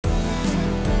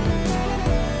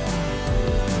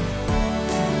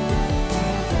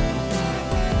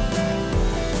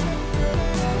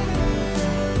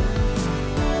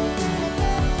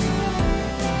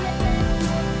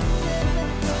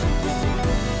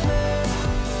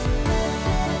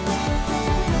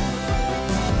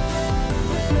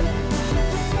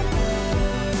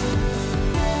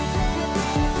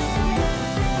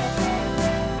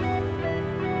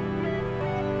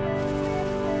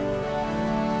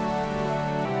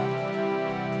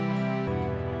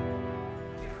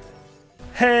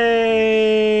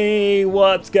Hey,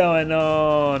 what's going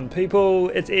on people?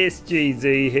 It's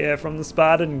SGZ here from the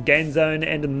SpartanGameZone,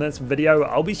 and in this video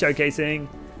I'll be showcasing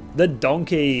the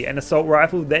donkey, an assault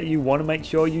rifle that you want to make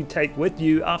sure you take with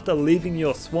you after leaving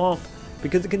your swamp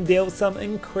because it can deal some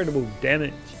incredible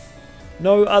damage.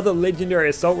 No other legendary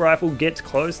assault rifle gets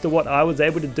close to what I was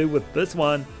able to do with this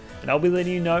one, and I'll be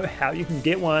letting you know how you can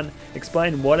get one,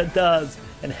 explain what it does,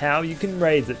 and how you can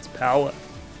raise its power.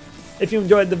 If you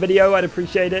enjoyed the video, I'd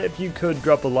appreciate it if you could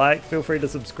drop a like. Feel free to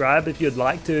subscribe if you'd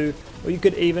like to, or you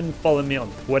could even follow me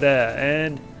on Twitter,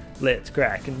 and let's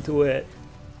crack into it.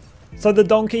 So the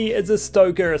donkey is a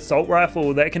Stoker assault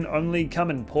rifle that can only come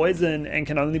in poison and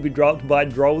can only be dropped by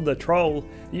Droll the Troll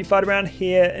you fight around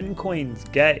here in Queen's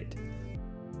Gate.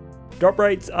 Drop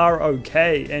rates are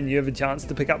okay, and you have a chance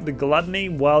to pick up the Gluttony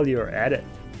while you're at it.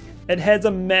 It has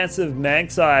a massive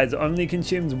mag size, only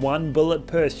consumes 1 bullet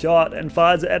per shot and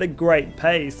fires at a great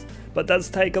pace, but does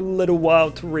take a little while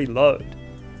to reload.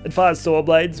 It fires saw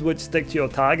blades which stick to your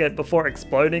target before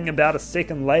exploding about a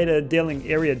second later, dealing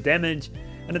area damage,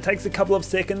 and it takes a couple of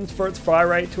seconds for its fire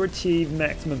rate to achieve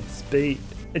maximum speed.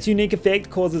 Its unique effect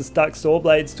causes stuck saw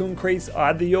blades to increase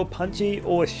either your punchy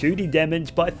or shooty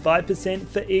damage by 5%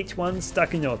 for each one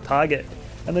stuck in your target,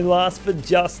 and they last for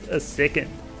just a second.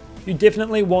 You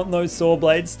definitely want those saw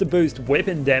blades to boost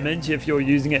weapon damage if you're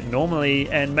using it normally,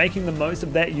 and making the most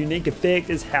of that unique effect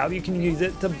is how you can use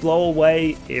it to blow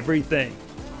away everything.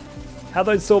 How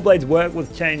those saw blades work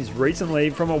was changed recently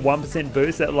from a 1%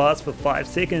 boost that lasts for 5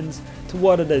 seconds to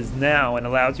what it is now, and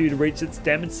allows you to reach its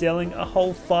damage ceiling a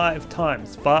whole 5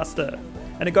 times faster,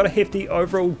 and it got a hefty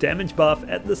overall damage buff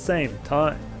at the same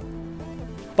time.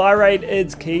 Fire rate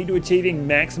is key to achieving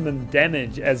maximum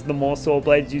damage, as the more saw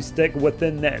blades you stick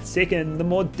within that second, the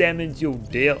more damage you'll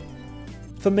deal.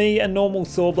 For me, a normal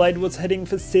saw blade was hitting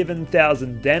for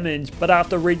 7,000 damage, but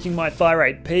after reaching my fire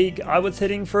rate peak, I was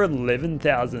hitting for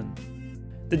 11,000.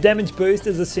 The damage boost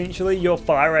is essentially your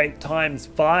fire rate times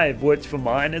 5, which for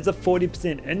mine is a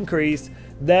 40% increase.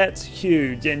 That's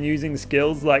huge, and using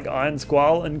skills like Iron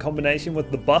Squall in combination with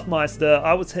the Buffmeister,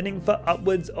 I was hitting for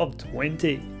upwards of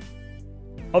 20.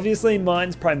 Obviously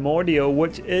mine's primordial,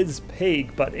 which is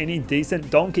peak, but any decent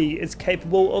donkey is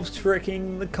capable of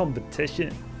tricking the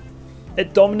competition.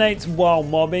 It dominates while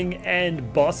mobbing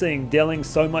and bossing, dealing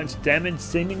so much damage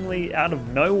seemingly out of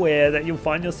nowhere that you'll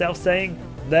find yourself saying,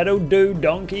 "That'll do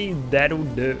donkey, that'll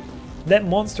do." That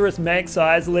monstrous mag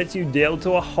size lets you deal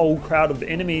to a whole crowd of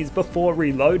enemies before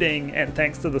reloading, and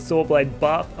thanks to the saw blade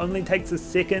buff, only takes a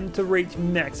second to reach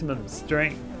maximum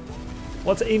strength.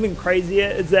 What's even crazier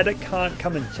is that it can't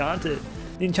come enchanted.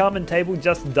 The enchantment table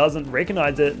just doesn't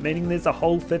recognize it, meaning there's a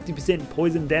whole 50%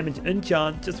 poison damage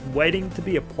enchant just waiting to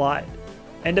be applied.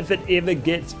 And if it ever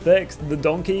gets fixed, the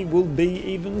donkey will be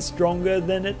even stronger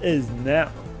than it is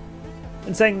now.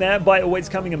 In saying that, by always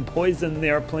coming in poison,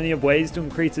 there are plenty of ways to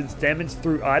increase its damage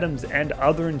through items and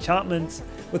other enchantments,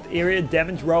 with area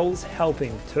damage rolls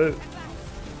helping too.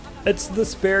 It's the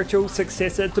spiritual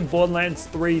successor to Borderlands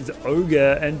 3's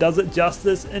Ogre, and does it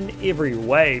justice in every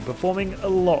way, performing a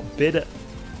lot better.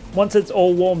 Once it's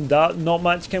all warmed up, not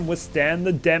much can withstand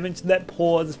the damage that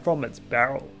pours from its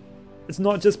barrel. It's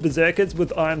not just berserkers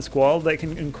with Iron Squall that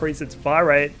can increase its fire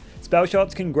rate. Spell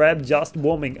shots can grab just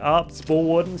warming up, Spore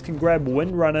Wardens can grab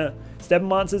Windrunner,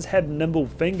 Stabbermancers have nimble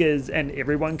fingers, and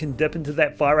everyone can dip into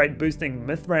that fire rate boosting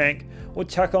myth rank or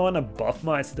chuck on a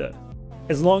Buffmeister.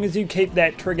 As long as you keep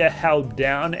that trigger held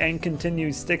down and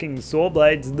continue sticking saw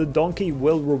blades, the donkey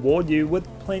will reward you with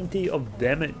plenty of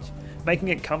damage, making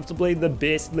it comfortably the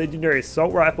best legendary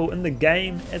assault rifle in the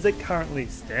game as it currently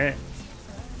stands.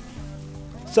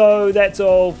 So that's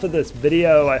all for this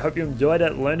video. I hope you enjoyed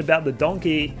it, learned about the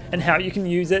donkey and how you can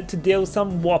use it to deal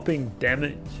some whopping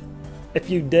damage. If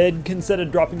you did, consider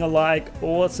dropping a like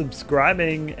or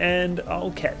subscribing, and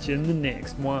I'll catch you in the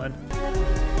next one.